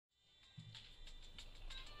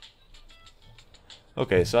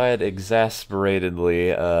Okay, so I had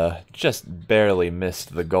exasperatedly, just barely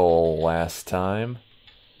missed the goal last time.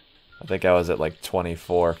 I think I was at like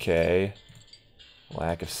 24k.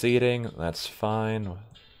 Lack of seating, that's fine. There's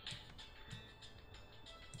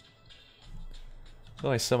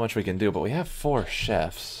only so much we can do, but we have 4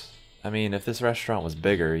 chefs. I mean, if this restaurant was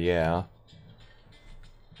bigger, yeah.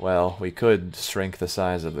 Well, we could shrink the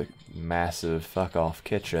size of the massive fuck-off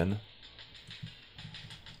kitchen.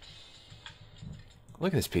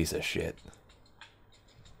 Look at this piece of shit.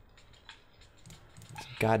 It's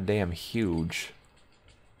goddamn huge.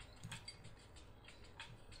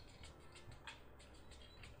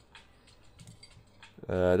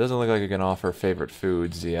 It doesn't look like I can offer favorite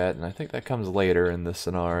foods yet, and I think that comes later in this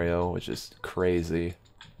scenario, which is crazy.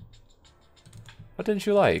 What didn't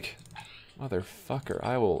you like? Motherfucker,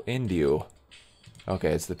 I will end you.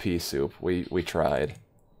 Okay, it's the pea soup. We tried.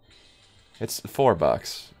 It's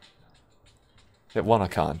 $4. It won a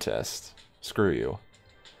contest. Screw you.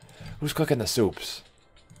 Who's cooking the soups?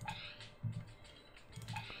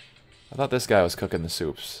 I thought this guy was cooking the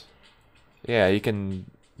soups. Yeah, you can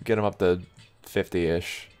get him up to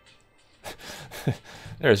 50-ish.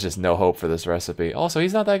 There's just no hope for this recipe. Also,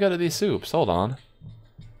 he's not that good at these soups. Hold on.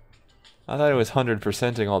 I thought it was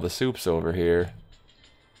 100%ing all the soups over here.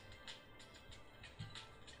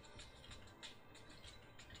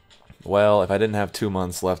 Well, if I didn't have 2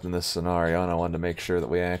 months left in this scenario and I wanted to make sure that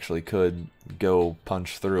we actually could go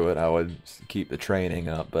punch through it, I would keep the training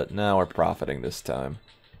up, but now we're profiting this time.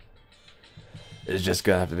 It's just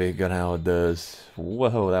gonna have to be good how it does.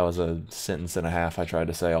 Whoa, that was a sentence and a half I tried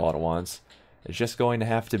to say all at once. It's just going to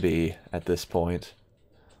have to be at this point.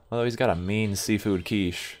 Although he's got a mean seafood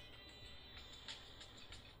quiche.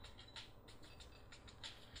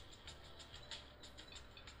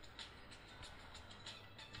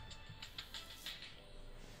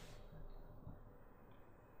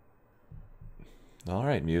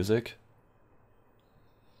 Alright, music.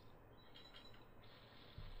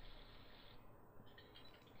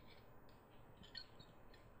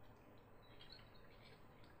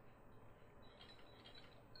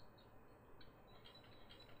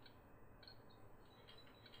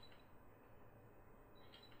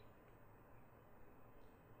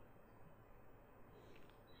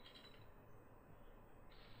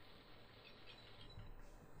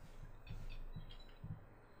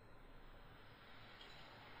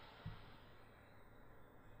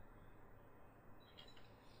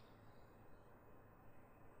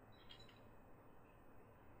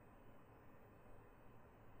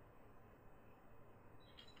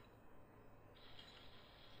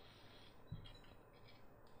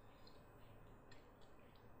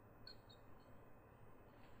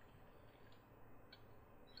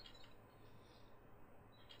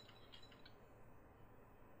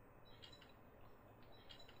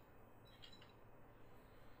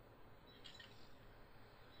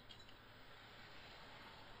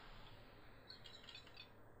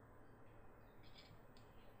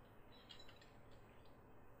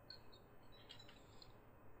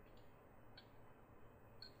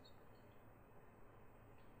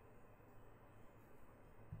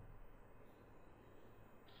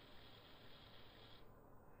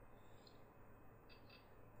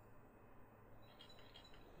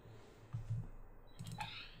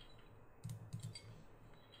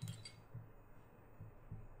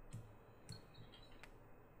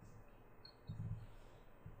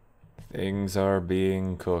 Things are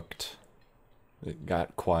being cooked. It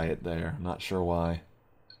got quiet there. I'm not sure why.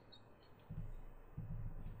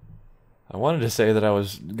 I wanted to say that I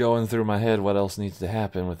was going through my head what else needs to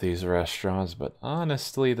happen with these restaurants, but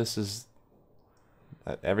honestly, this is...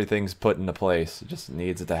 everything's put into place. It just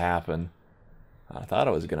needs it to happen. I thought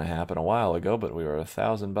it was going to happen a while ago, but we were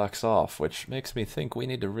 $1,000 off, which makes me think we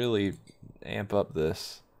need to really amp up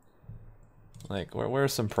this. Like, where are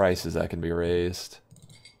some prices that can be raised?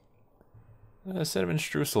 Cinnamon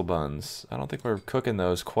streusel buns. I don't think we're cooking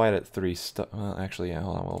those quite at 3 st- well, actually, yeah,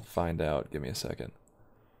 hold on, we'll find out. Give me a second.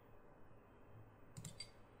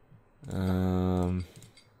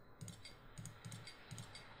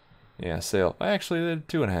 Yeah, sale. Actually, they're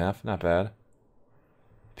 2.5. Not bad.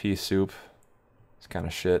 Pea soup. It's kind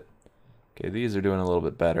of shit. Okay, these are doing a little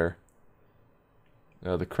bit better.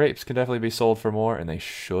 The crepes can definitely be sold for more, and they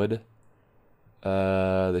should.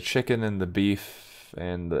 The chicken and the beef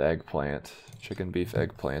and the eggplant. Chicken, beef,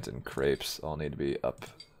 eggplant, and crepes all need to be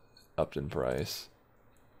upped in price.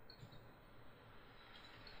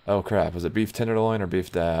 Oh crap, was it beef tenderloin or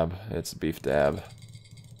beef dab? It's beef dab.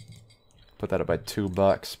 Put that up by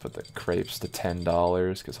 $2. Put the crepes to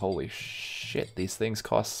 $10, because holy shit, these things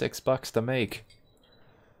cost $6 to make.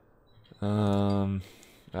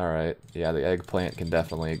 Alright. Yeah, the eggplant can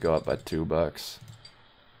definitely go up by $2.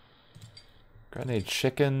 Grenade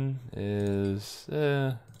chicken is...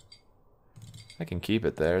 I can keep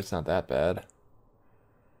it there. It's not that bad.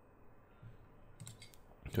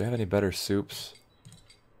 Do we have any better soups?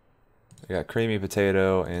 We got creamy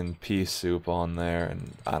potato and pea soup on there,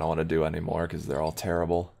 and I don't want to do any more because they're all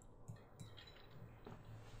terrible.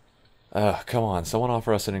 Come on. Someone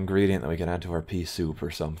offer us an ingredient that we can add to our pea soup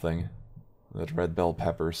or something. That red bell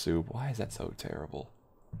pepper soup. Why is that so terrible?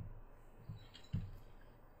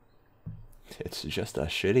 It's just a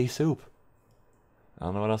shitty soup. I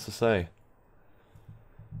don't know what else to say.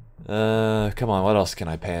 Come on, what else can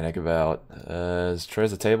I panic about? Is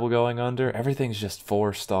Trey's the table going under? Everything's just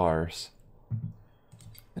 4 stars.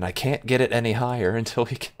 And I can't get it any higher until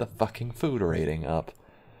we get the fucking food rating up.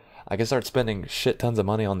 I can start spending shit tons of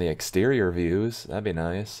money on the exterior views. That'd be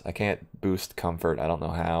nice. I can't boost comfort. I don't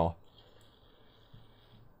know how.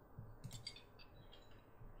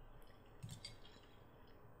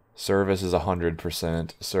 Service is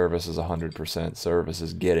 100%. Service is 100%. Service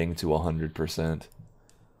is getting to 100%.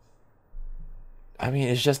 I mean,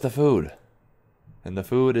 it's just the food. And the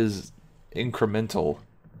food is incremental.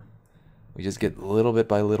 We just get little bit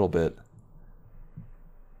by little bit.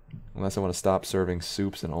 Unless I want to stop serving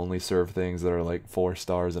soups and only serve things that are like 4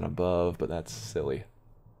 stars and above, but that's silly.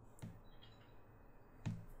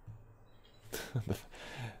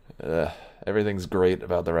 Everything's great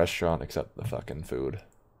about the restaurant except the fucking food.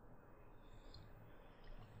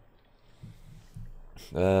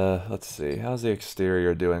 Let's see. How's the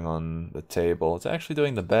exterior doing on the table? It's actually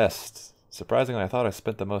doing the best. Surprisingly, I thought I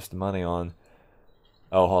spent the most money on...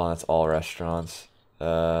 Oh, hold on, that's all restaurants.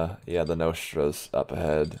 Yeah, the Nostra's up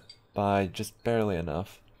ahead by just barely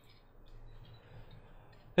enough.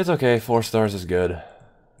 It's okay, 4 stars is good.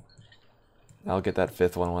 I'll get that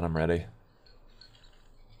 5th one when I'm ready.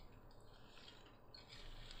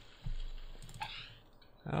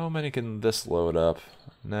 How many can this load up?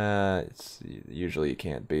 Nah, usually you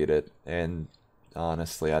can't beat it. And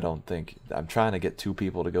honestly, I don't think... I'm trying to get 2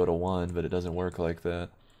 people to go to 1, but it doesn't work like that.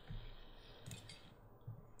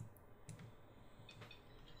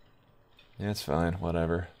 Yeah, it's fine,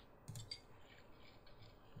 whatever.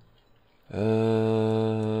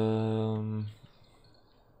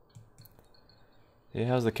 Yeah,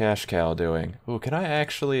 how's the cash cow doing? Ooh, can I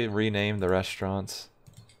actually rename the restaurants?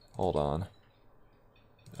 Hold on.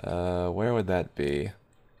 Where would that be?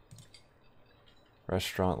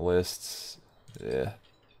 Restaurant lists. Yeah.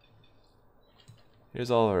 Here's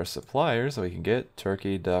all of our suppliers that we can get.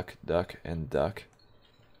 Turkey, duck, duck, and duck.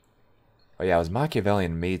 Oh yeah, it was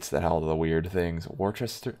Machiavellian Meats that had all the weird things.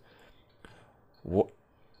 Worcestershire.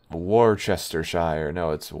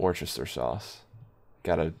 No, it's Worcester sauce.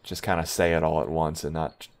 Gotta just kind of say it all at once and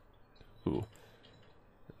not... Ooh.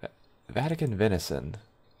 Vatican venison.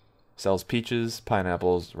 Sells peaches,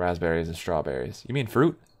 pineapples, raspberries, and strawberries. You mean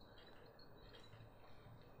fruit?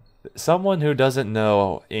 Someone who doesn't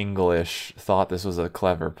know English thought this was a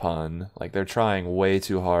clever pun. Like, they're trying way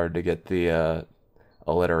too hard to get the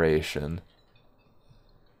alliteration.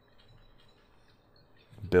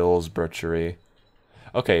 Bill's Butchery.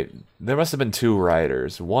 Okay, there must have been 2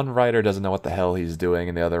 writers. One writer doesn't know what the hell he's doing,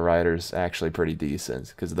 and the other writer's actually pretty decent.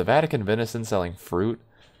 Because the Vatican venison selling fruit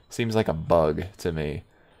seems like a bug to me.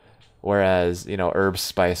 Whereas, you know, Herb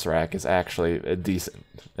Spice Rack is actually a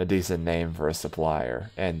decent name for a supplier.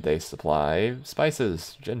 And they supply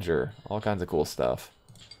spices, ginger, all kinds of cool stuff.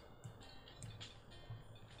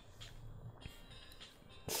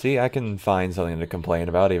 See, I can find something to complain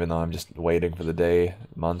about even though I'm just waiting for the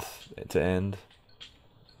month to end.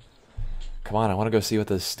 Come on, I want to go see what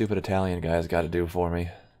this stupid Italian guy's got to do for me.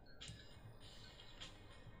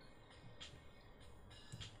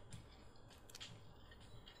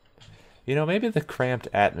 You know, maybe the cramped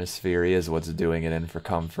atmosphere is what's doing it in for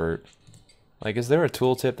comfort. Like, is there a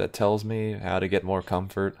tooltip that tells me how to get more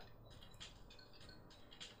comfort?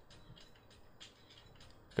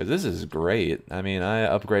 Because this is great. I mean, I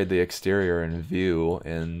upgrade the exterior and view,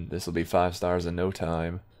 and this will be 5 stars in no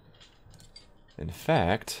time. In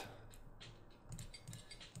fact...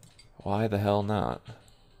 Why the hell not?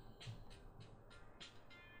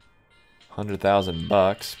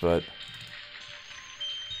 $100,000, but...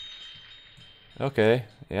 Okay,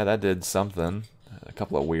 yeah, that did something. A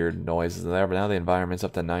couple of weird noises there, but now the environment's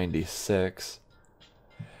up to 96.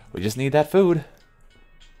 We just need that food.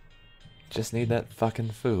 Just need that fucking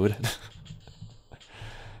food.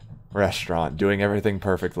 Restaurant, doing everything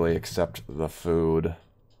perfectly except the food.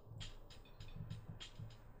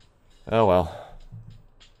 Oh well.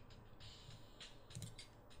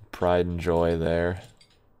 Pride and joy there.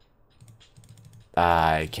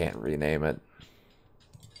 I can't rename it.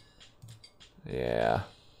 Yeah.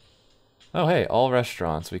 Oh, hey, all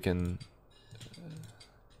restaurants. We can...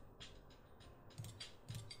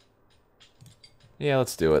 Yeah,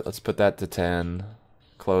 let's do it. Let's put that to 10.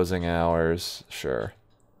 Closing hours. Sure.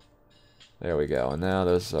 There we go. And now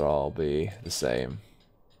those will all be the same.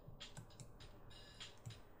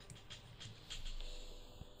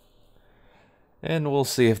 And we'll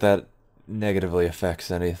see if that negatively affects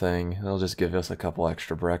anything. They'll just give us a couple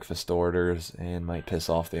extra breakfast orders and might piss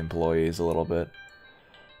off the employees a little bit.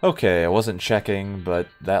 Okay, I wasn't checking, but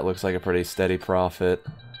that looks like a pretty steady profit.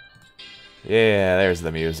 Yeah, there's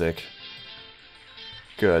the music.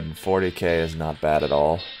 Good, 40k is not bad at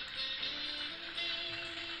all.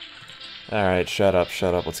 Alright, shut up,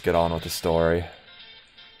 let's get on with the story.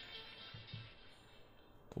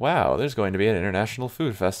 Wow, there's going to be an international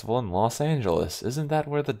food festival in Los Angeles. Isn't that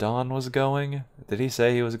where the Don was going? Did he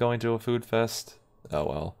say he was going to a food fest? Oh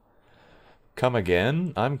well. Come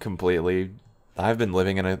again? I've been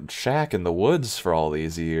living in a shack in the woods for all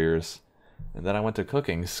these years. And then I went to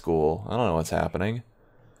cooking school. I don't know what's happening.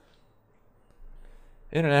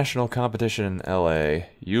 International competition in LA.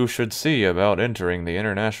 You should see about entering the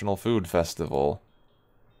International Food Festival.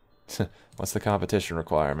 What's the competition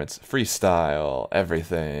requirements? Freestyle,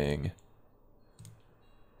 everything.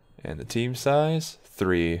 And the team size?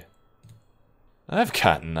 3. I've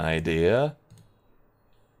got an idea.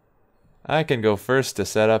 I can go first to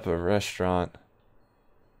set up a restaurant.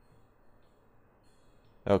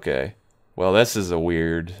 Okay. Well, this is a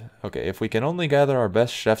weird... Okay, if we can only gather our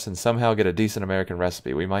best chefs and somehow get a decent American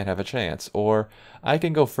recipe, we might have a chance. Or, I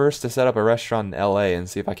can go first to set up a restaurant in LA and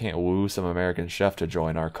see if I can't woo some American chef to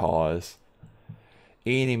join our cause.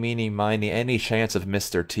 Eeny, meeny, miny, any chance of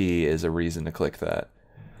Mr. T is a reason to click that.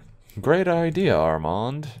 Great idea,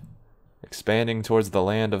 Armand. Expanding towards the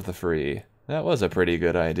land of the free. That was a pretty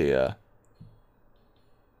good idea.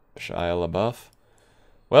 Shia LaBeouf.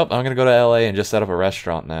 Well, I'm gonna go to LA and just set up a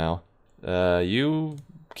restaurant now. You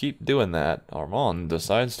keep doing that. Armand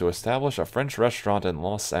decides to establish a French restaurant in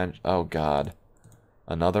Los Angeles. Oh, God.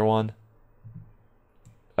 Another one?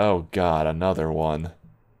 Oh, God, another one.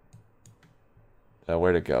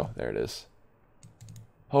 Where'd it go? There it is.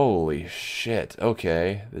 Holy shit.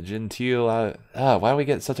 Okay. The Gentile... why do we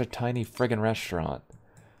get such a tiny friggin' restaurant?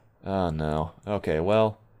 Oh, no. Okay,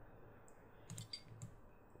 well...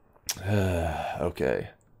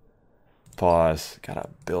 okay. Pause. Gotta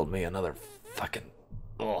build me another fucking...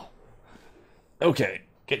 Oh. Okay.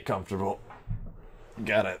 Get comfortable.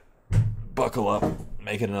 Gotta buckle up.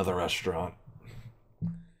 Make it another restaurant.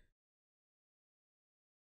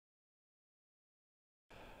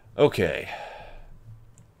 Okay.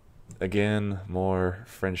 Again, more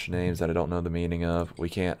French names that I don't know the meaning of. We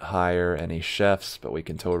can't hire any chefs, but we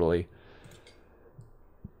can totally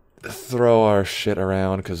throw our shit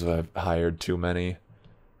around because I've hired too many.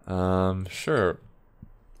 Sure.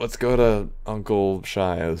 Let's go to Uncle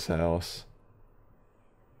Shia's house.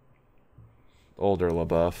 Older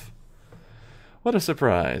LaBeouf. What a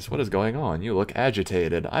surprise. What is going on? You look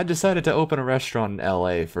agitated. I decided to open a restaurant in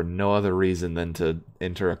LA for no other reason than to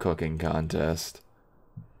enter a cooking contest.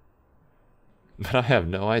 But I have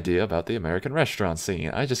no idea about the American restaurant scene.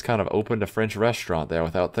 I just kind of opened a French restaurant there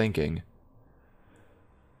without thinking.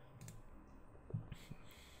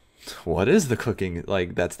 What is the cooking?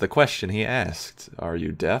 Like, that's the question he asked. Are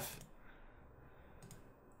you deaf?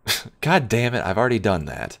 God damn it, I've already done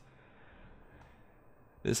that.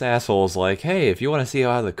 This asshole's like, hey, if you want to see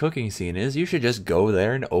how the cooking scene is, you should just go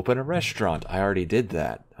there and open a restaurant. I already did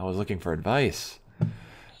that. I was looking for advice.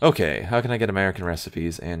 Okay, how can I get American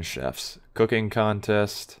recipes and chefs? Cooking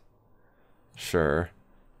contest? Sure.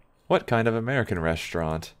 What kind of American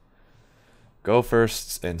restaurant? Go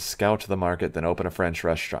first and scout the market, then open a French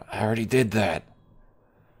restaurant. I already did that.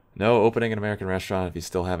 No, opening an American restaurant if you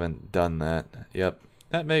still haven't done that. Yep.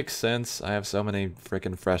 That makes sense. I have so many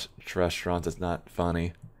frickin' French restaurants, it's not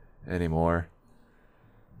funny anymore.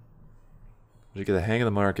 Did you get the hang of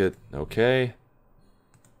the market? Okay.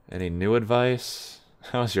 Any new advice?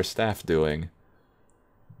 How's your staff doing?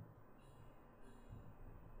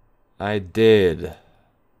 I did.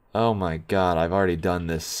 Oh my god, I've already done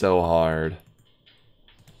this so hard.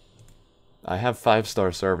 I have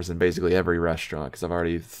 5-star service in basically every restaurant because I've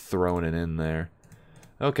already thrown it in there.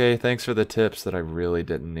 Okay, thanks for the tips that I really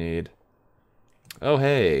didn't need. Oh,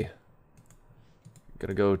 hey.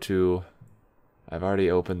 Gonna go to... I've already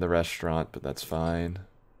opened the restaurant, but that's fine.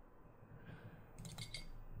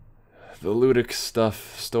 The ludic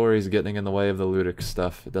stuff. Story's getting in the way of the ludic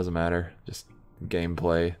stuff. It doesn't matter. Just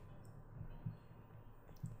gameplay.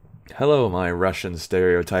 Hello, my Russian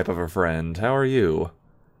stereotype of a friend. How are you?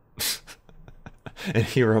 And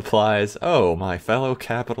he replies, oh, my fellow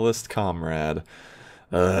capitalist comrade.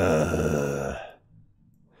 Uh,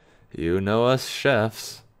 you know us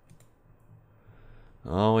chefs.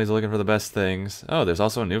 Always looking for the best things. Oh, there's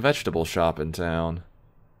also a new vegetable shop in town.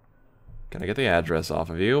 Can I get the address off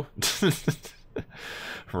of you?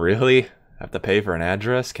 Really? Have to pay for an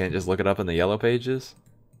address? Can't just look it up in the yellow pages?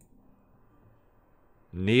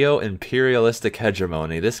 Neo-imperialistic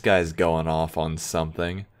hegemony. This guy's going off on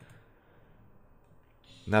something.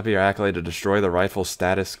 Not be your accolade to destroy the rightful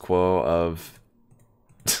status quo of...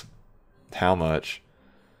 How much?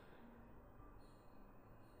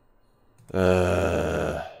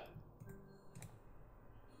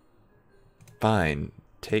 Fine.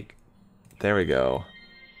 Take... There we go.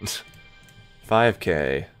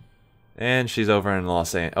 5K. And she's over in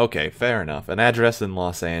Los Angeles. Okay, fair enough. An address in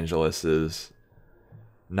Los Angeles is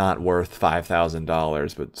not worth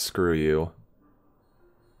 $5,000, but screw you.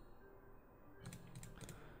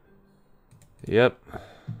 Yep.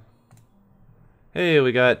 Hey,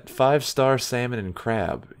 we got 5-star salmon and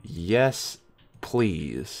crab. Yes,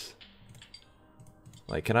 please.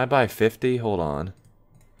 Like, can I buy 50? Hold on.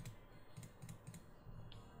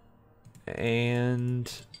 And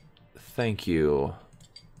thank you.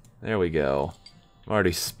 There we go. I'm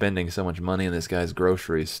already spending so much money in this guy's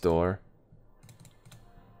grocery store.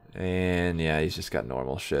 And yeah, he's just got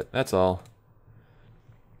normal shit. That's all.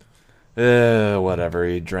 Whatever.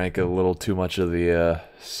 He drank a little too much of the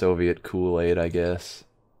Soviet Kool-Aid, I guess.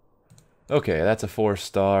 Okay, that's a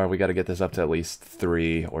 4-star. We gotta get this up to at least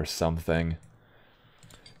 3 or something.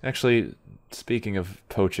 Actually, speaking of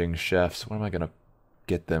poaching chefs, where am I gonna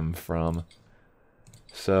get them from?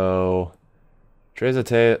 So,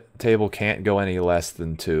 Treza table can't go any less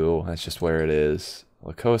than 2. That's just where it is.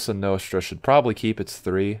 La Cosa Nostra should probably keep its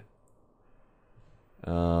 3.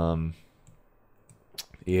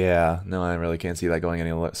 Yeah, no, I really can't see that going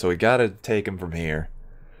any less. So we gotta take him from here.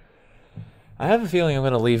 I have a feeling I'm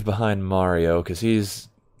gonna leave behind Mario, because he's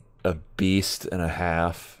a beast and a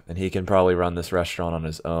half, and he can probably run this restaurant on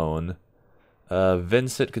his own.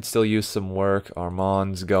 Vincent could still use some work.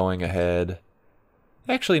 Armand's going ahead.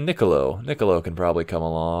 Actually, Niccolo. Niccolo can probably come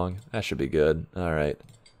along. That should be good. Alright.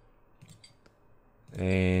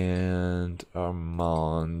 And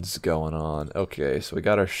Armand's going on. Okay, so we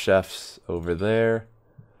got our chefs over there.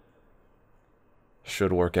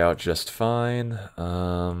 Should work out just fine.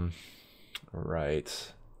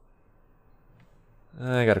 Right.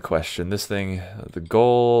 I got a question. This thing, the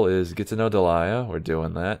goal is get to know Delia. We're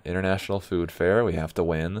doing that. International Food Fair. We have to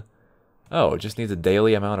win. Oh, it just needs a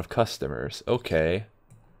daily amount of customers. Okay.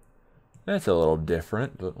 That's a little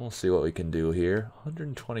different, but we'll see what we can do here.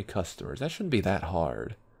 120 customers. That shouldn't be that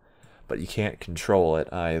hard. But you can't control it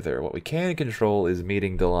either. What we can control is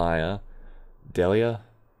meeting Delia. Delia?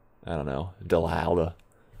 I don't know. Delilah.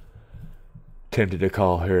 Tempted to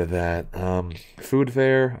call her that. Food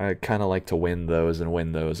fair, I kind of like to win those and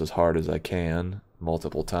win those as hard as I can.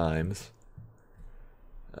 Multiple times.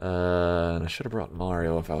 And I should have brought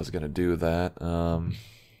Mario if I was going to do that.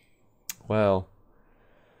 Well...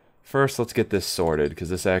 First, let's get this sorted, because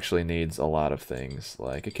this actually needs a lot of things,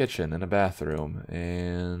 like a kitchen and a bathroom,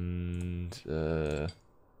 and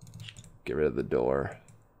get rid of the door.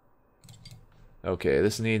 Okay,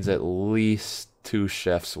 this needs at least 2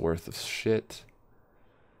 chefs worth of shit.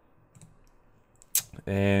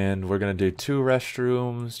 And we're going to do 2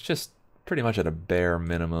 restrooms, just pretty much at a bare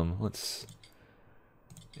minimum. Let's,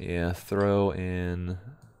 yeah, throw in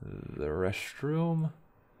the restroom.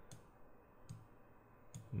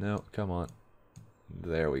 No, come on.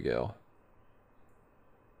 There we go.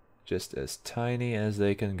 Just as tiny as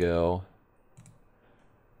they can go.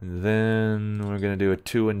 And then we're going to do a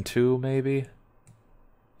 2 and 2 maybe.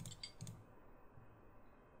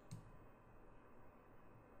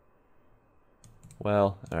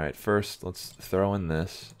 Well, alright, first let's throw in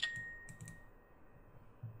this.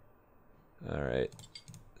 Alright,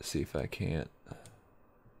 see if I can't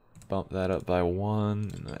bump that up by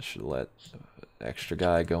 1, and that should let extra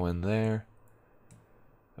guy go in there.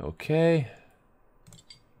 Okay.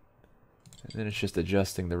 And then it's just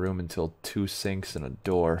adjusting the room until 2 sinks and a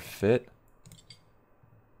door fit.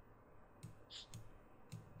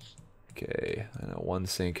 Okay, I know 1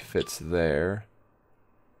 sink fits there.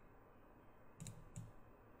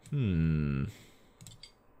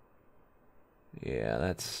 Yeah,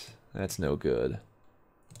 that's no good.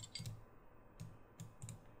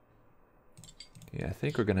 Yeah, I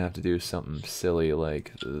think we're gonna have to do something silly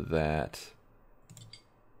like that.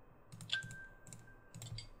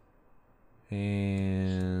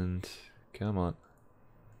 And come on.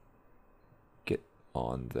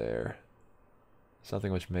 on there.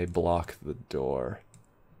 Something which may block the door.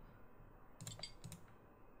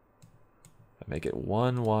 I make it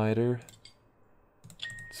one wider.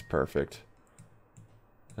 It's perfect.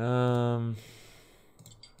 And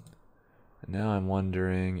now I'm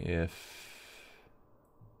wondering if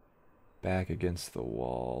back against the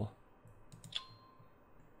wall.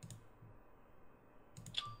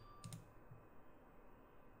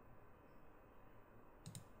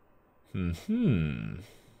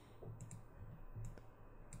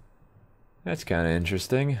 That's kind of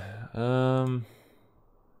interesting.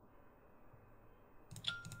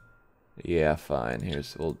 Yeah, fine.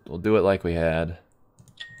 We'll do it like we had.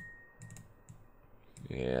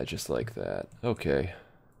 Yeah, just like that. Okay.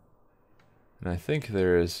 And I think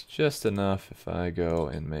there is just enough if I go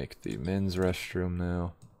and make the men's restroom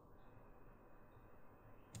now.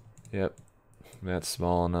 Yep. That's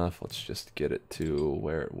small enough. Let's just get it to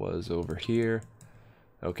where it was over here.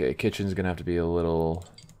 Okay, kitchen's gonna have to be a little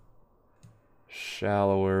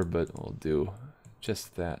shallower, but we'll do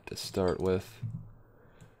just that to start with.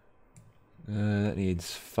 That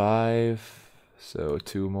needs 5, so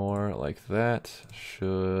 2 more like that.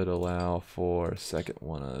 Should allow for a second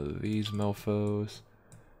one of these mofos.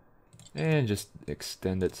 And just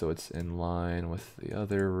extend it so it's in line with the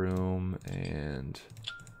other room, and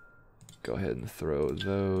go ahead and throw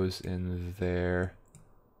those in there.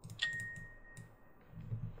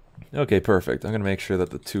 Okay, perfect. I'm going to make sure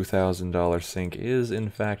that the $2,000 sink is, in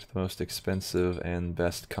fact, the most expensive and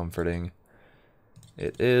best comforting.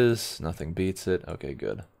 It is. Nothing beats it. Okay,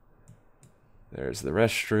 good. There's the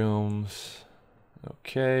restrooms.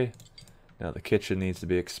 Okay. Now the kitchen needs to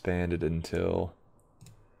be expanded until...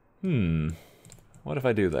 What if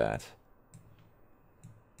I do that?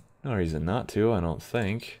 No reason not to, I don't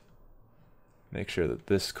think. Make sure that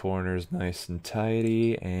this corner is nice and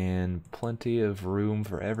tidy, and plenty of room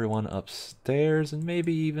for everyone upstairs, and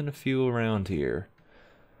maybe even a few around here.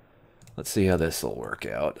 Let's see how this will work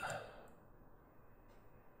out.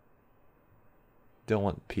 Don't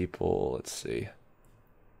want people, let's see.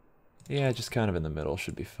 Yeah, just kind of in the middle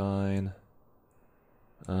should be fine.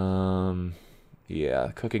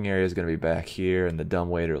 Yeah, cooking area is going to be back here, and the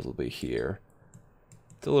dumbwaiters will be here.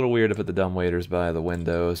 It's a little weird to put the dumbwaiters by the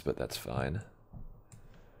windows, but that's fine.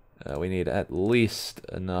 We need at least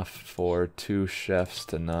enough for 2 chefs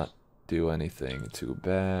to not do anything too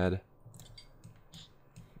bad.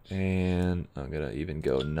 And I'm going to even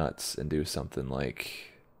go nuts and do something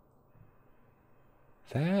like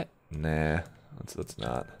that. Nah, let's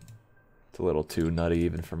not. It's a little too nutty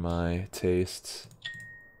even for my tastes.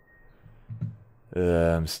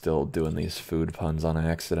 I'm still doing these food puns on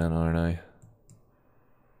accident, aren't I?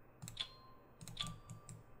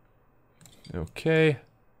 Okay.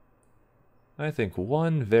 I think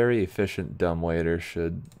one very efficient dumbwaiter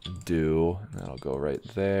should do. That'll go right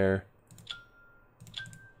there.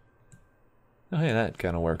 Oh, hey, that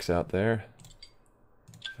kind of works out there.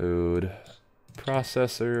 Food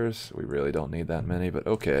processors. We really don't need that many, but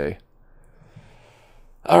okay.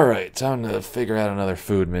 Alright, time to figure out another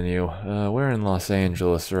food menu. We're in Los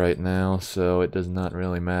Angeles right now, so it does not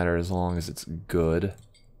really matter as long as it's good.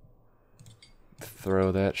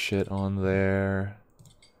 Throw that shit on there.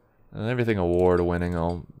 Everything award-winning,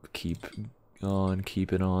 I'll keep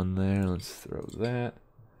it on there. Let's throw that.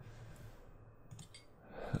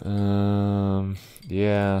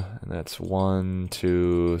 Yeah, and that's 1,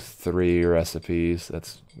 2, 3 recipes.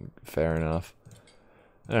 That's fair enough.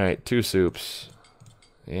 Alright, 2 soups.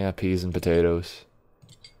 Yeah, peas and potatoes.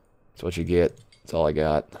 That's what you get. That's all I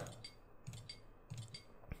got.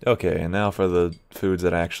 Okay, and now for the foods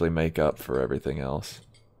that actually make up for everything else.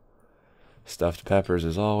 Stuffed peppers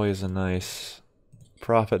is always a nice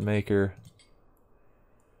profit maker.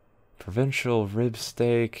 Provincial rib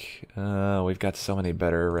steak. We've got so many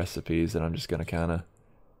better recipes that I'm just going to kind of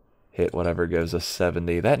hit whatever gives us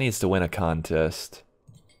 70. That needs to win a contest.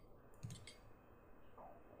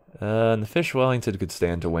 And the fish Wellington could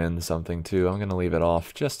stand to win something too. I'm going to leave it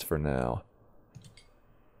off just for now.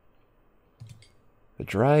 The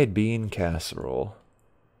dried bean casserole.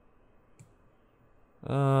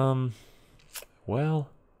 Well,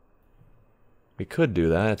 we could do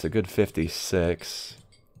that. It's a good 56.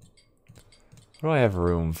 What do I have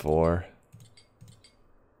room for?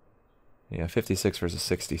 Yeah, 56 versus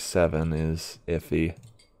 67 is iffy.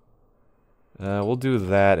 We'll do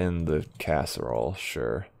that in the casserole,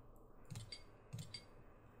 sure.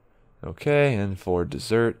 Okay, and for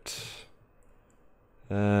dessert,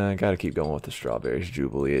 gotta keep going with the strawberries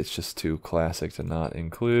Jubilee. It's just too classic to not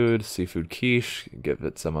include. Seafood quiche, give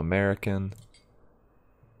it some American.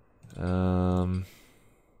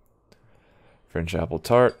 French apple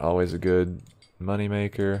tart, always a good money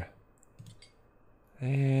maker.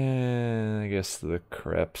 And I guess the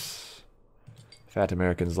crepes. Fat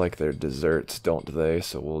Americans like their desserts, don't they?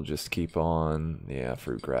 So we'll just keep on, yeah,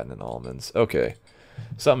 fruit gratin and almonds. Okay,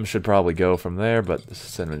 something should probably go from there, but the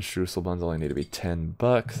cinnamon streusel buns only need to be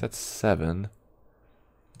 $10. That's 7.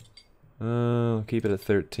 Keep it at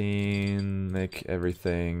 13. Make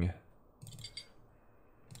everything.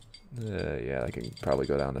 Yeah, I can probably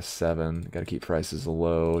go down to 7. Got to keep prices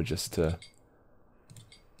low just to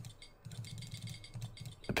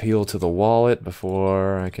appeal to the wallet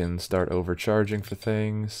before I can start overcharging for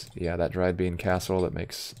things. Yeah, that dried bean casserole that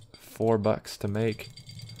makes $4 to make.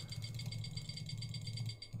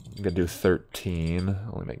 I'm gonna do 13.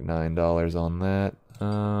 Only make $9 on that.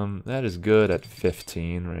 That is good at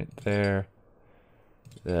 15 right there.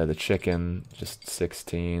 The chicken, just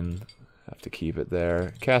 16. Have to keep it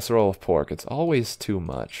there. Casserole of pork, it's always too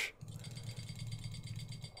much.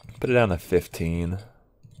 Put it down to 15.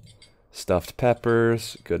 Stuffed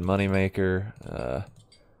peppers, good money maker. I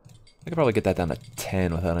could probably get that down to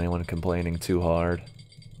 10 without anyone complaining too hard.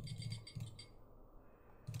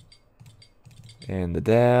 And the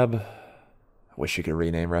dab. I wish you could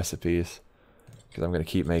rename recipes, because I'm going to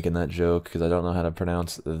keep making that joke because I don't know how to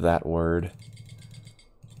pronounce that word.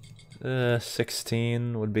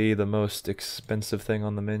 16 would be the most expensive thing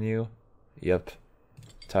on the menu. Yep.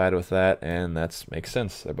 Tied with that, and that makes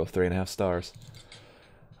sense. They're both 3.5 stars.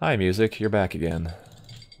 Hi, music. You're back again.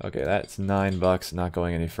 Okay, that's $9. Not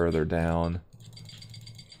going any further down.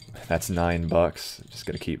 That's $9. Just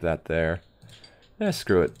gonna keep that there.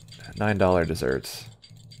 Screw it. $9 desserts.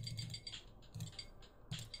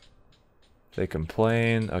 They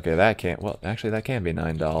complain. Okay, that can't. Well, actually, that can be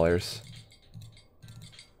 $9.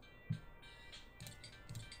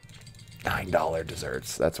 $9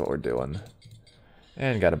 desserts. That's what we're doing.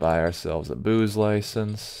 And gotta buy ourselves a booze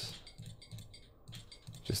license.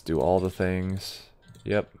 Just do all the things.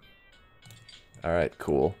 Yep. Alright,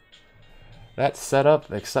 cool. That's set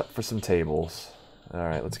up except for some tables.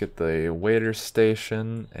 Alright, let's get the waiter's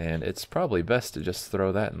station, and it's probably best to just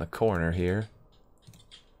throw that in the corner here.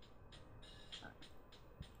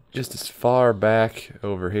 Just as far back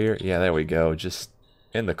over here. Yeah, there we go. Just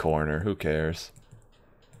in the corner. Who cares?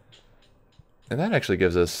 And that actually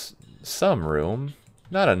gives us some room.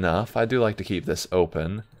 Not enough. I do like to keep this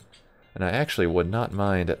open. And I actually would not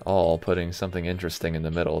mind at all putting something interesting in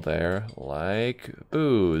the middle there. Like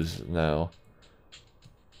booze. No.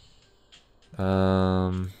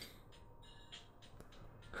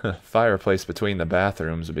 Fireplace between the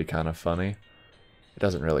bathrooms would be kind of funny. It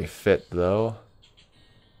doesn't really fit, though.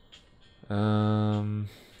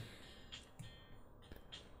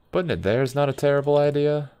 Putting it there is not a terrible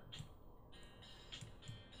idea.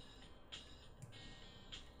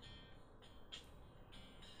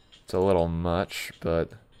 It's a little much,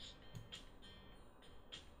 but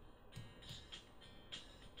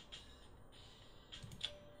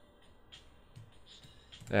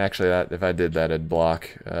actually, that if I did that, it'd block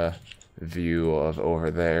view of over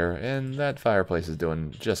there, and that fireplace is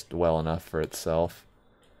doing just well enough for itself.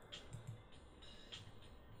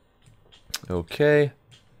 Okay.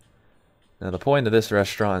 Now the point of this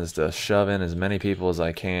restaurant is to shove in as many people as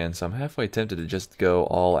I can, so I'm halfway tempted to just go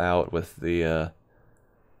all out with the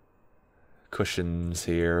cushions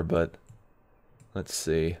here, but let's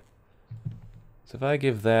see. So if I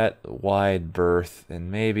give that wide berth,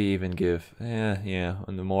 and maybe even give, yeah,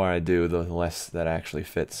 and the more I do, the less that actually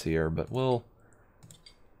fits here, but we'll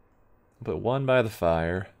put one by the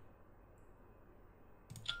fire.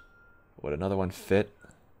 Would another one fit?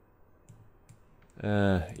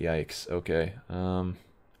 Yikes, okay.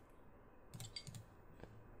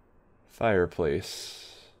 Fireplace.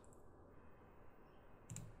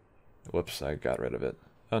 Whoops, I got rid of it.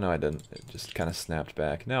 Oh no, I didn't. It just kind of snapped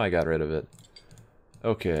back. Now I got rid of it.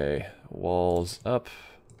 Okay, walls up.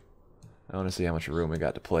 I want to see how much room we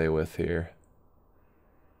got to play with here.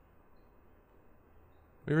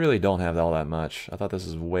 We really don't have all that much. I thought this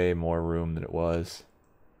was way more room than it was.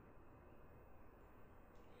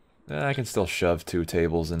 I can still shove 2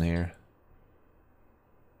 tables in here.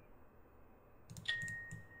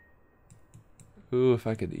 Ooh, if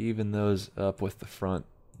I could even those up with the front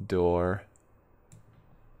door.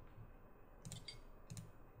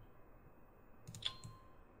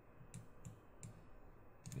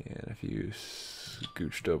 And if you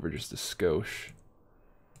scooched over just a skosh.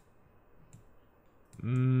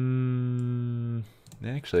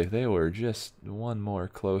 Actually, if they were just one more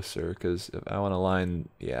closer, because if I want to line,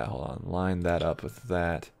 yeah, hold on, line that up with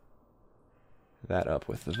that. That up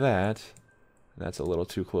with that. That's a little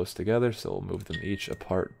too close together, so we'll move them each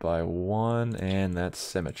apart by 1, and that's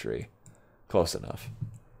symmetry. Close enough.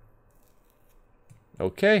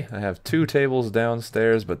 Okay, I have 2 tables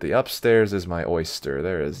downstairs, but the upstairs is my oyster.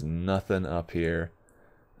 There is nothing up here.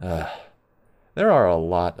 There are a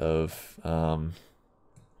lot of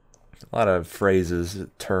phrases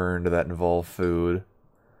turned that involve food.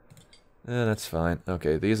 That's fine.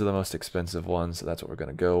 Okay, these are the most expensive ones, so that's what we're going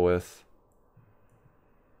to go with.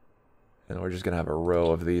 And we're just going to have a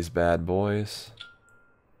row of these bad boys.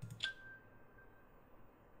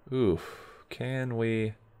 Ooh, can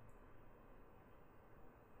we...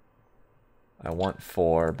 I want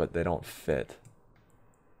 4, but they don't fit.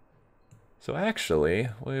 So actually,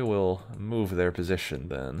 we will move their position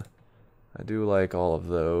then. I do like all of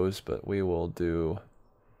those, but we will do...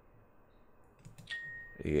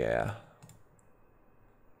 Yeah.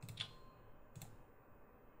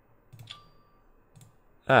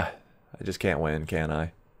 I just can't win, can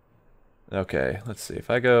I? Okay, let's see. If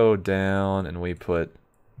I go down and we put...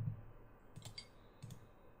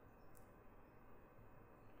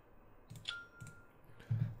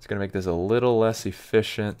 It's going to make this a little less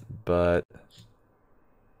efficient, but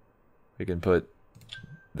we can put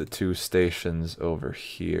the 2 stations over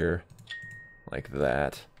here, like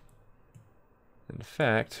that. In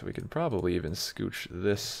fact, we could probably even scooch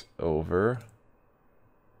this over.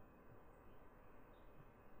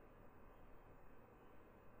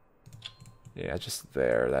 Yeah, just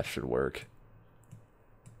there. That should work.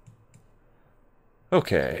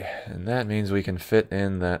 Okay, and that means we can fit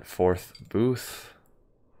in that 4th booth.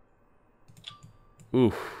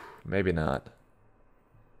 Ooh, maybe not.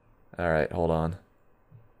 Alright, hold on.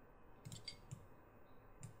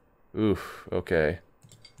 Oof, okay.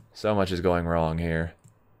 So much is going wrong here.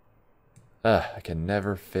 I can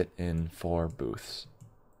never fit in 4 booths.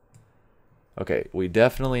 Okay, we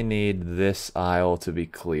definitely need this aisle to be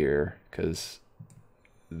clear, because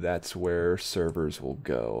that's where servers will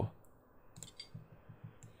go.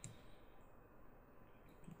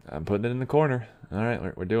 I'm putting it in the corner.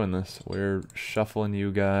 Alright, we're doing this. We're shuffling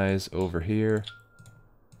you guys over here.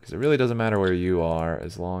 Because it really doesn't matter where you are,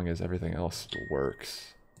 as long as everything else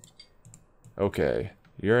works. Okay,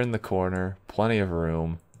 you're in the corner. Plenty of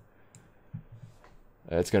room.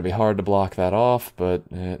 It's going to be hard to block that off, but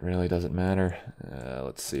it really doesn't matter.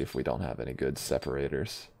 Let's see if we don't have any good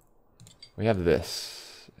separators. We have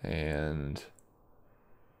this, and...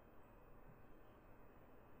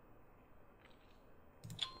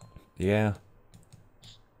 yeah.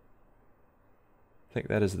 I think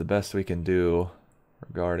that is the best we can do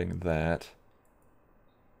regarding that.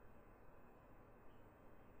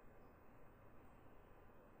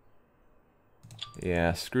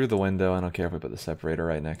 Yeah, screw the window. I don't care if we put the separator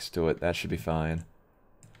right next to it. That should be fine.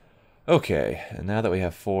 Okay, and now that we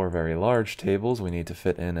have 4 very large tables, we need to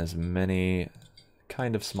fit in as many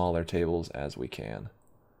kind of smaller tables as we can.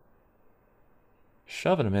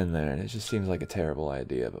 Shoving them in there, and it just seems like a terrible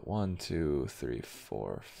idea, but 1, 2, 3,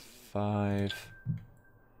 4, 5.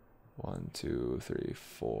 1, 2, 3,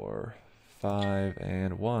 4, 5,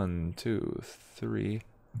 and 1, 2, 3,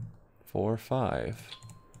 4, 5.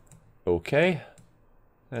 Okay.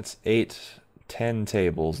 That's 8, 10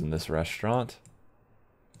 tables in this restaurant.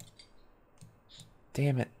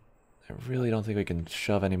 Damn it. I really don't think we can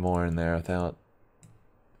shove any more in there without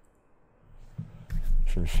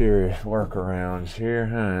some serious workarounds here.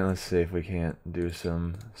 Alright, let's see if we can't do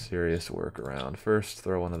some serious workaround. First,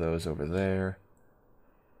 throw one of those over there.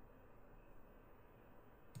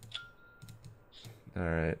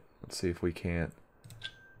 Alright, let's see if we can't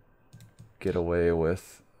get away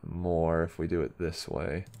with more if we do it this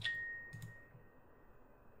way.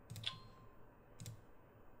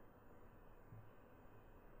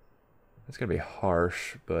 It's gonna be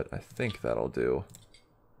harsh, but I think that'll do.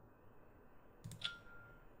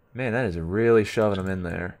 Man, that is really shoving them in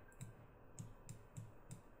there.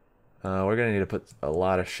 We're gonna need to put a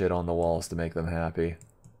lot of shit on the walls to make them happy.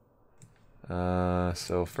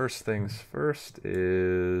 So first things first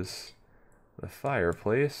is the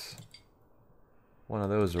fireplace. One of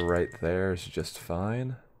those right there is just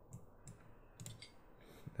fine.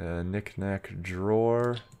 Knick-knack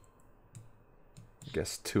drawer.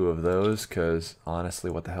 Guess 2 of those, because honestly,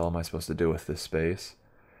 what the hell am I supposed to do with this space?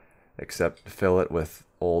 Except fill it with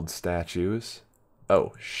old statues.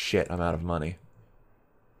 Oh, shit, I'm out of money.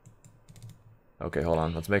 Okay, hold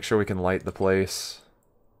on. Let's make sure we can light the place.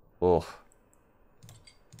 Ugh.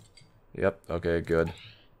 Yep, okay, good.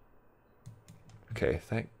 Okay,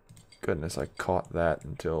 thank goodness I caught that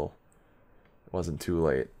until it wasn't too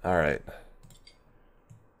late. Alright.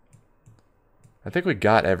 I think we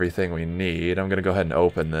got everything we need. I'm gonna go ahead and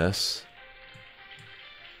open this.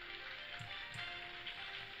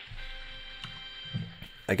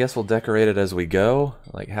 I guess we'll decorate it as we go.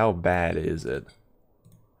 Like, how bad is it?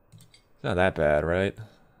 It's not that bad, right?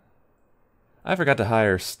 I forgot to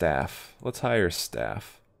hire staff. Let's hire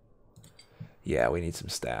staff. Yeah, we need some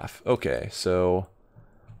staff. Okay, so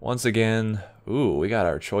once again, ooh, we got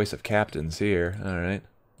our choice of captains here. Alright.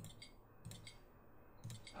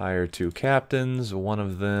 Hire 2 captains. One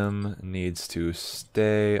of them needs to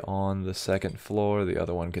stay on the 2nd floor. The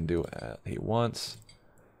other one can do what he wants.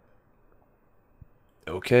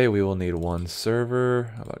 Okay, we will need 1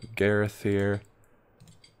 server. How about Gareth here?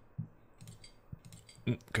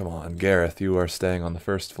 Come on, Gareth, you are staying on the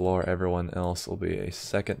 1st floor. Everyone else will be a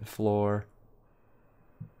 2nd floor.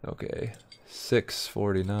 Okay,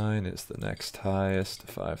 649 is the next highest.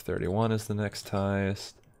 531 is the next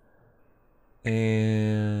highest.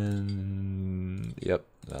 And yep,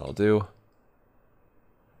 that'll do.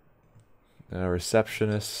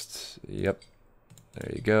 Receptionist, yep,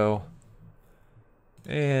 there you go.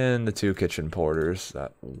 And the 2 kitchen porters,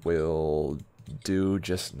 that will do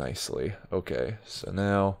just nicely. Okay, so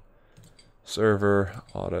now server,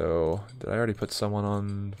 auto. Did I already put someone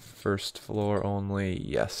on 1st floor only?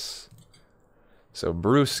 Yes. So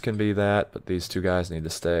Bruce can be that, but these 2 guys need to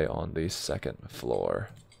stay on the 2nd floor.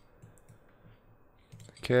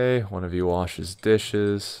 Okay, one of you washes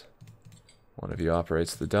dishes. One of you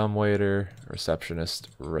operates the dumbwaiter. Receptionist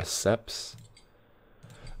receps.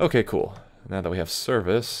 Okay, cool. Now that we have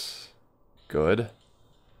service, good.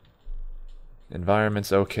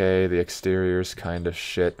 Environment's okay, the exterior's kind of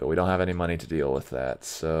shit, but we don't have any money to deal with that,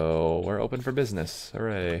 so we're open for business.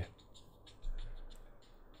 Hooray.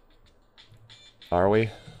 Are we?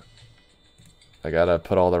 I gotta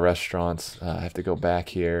put all the restaurants, I have to go back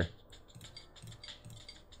here.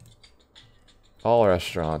 All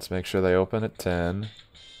restaurants, make sure they open at 10.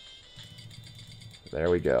 There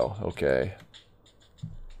we go, okay.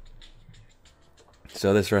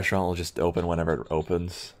 So this restaurant will just open whenever it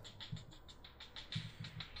opens.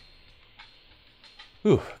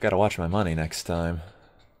 Ooh, gotta watch my money next time.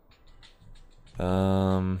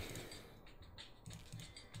 I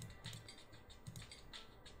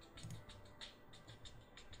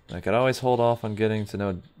could always hold off on getting to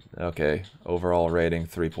know... Okay, overall rating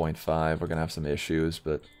 3.5. We're gonna have some issues,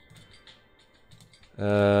 but...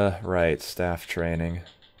 right, staff training.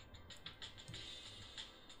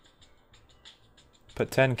 Put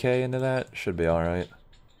 10k into that? Should be alright.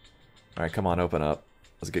 Alright, come on, open up.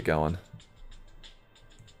 Let's get going.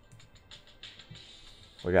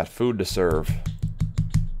 We got food to serve.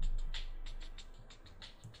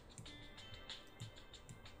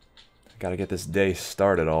 Gotta get this day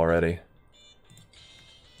started already.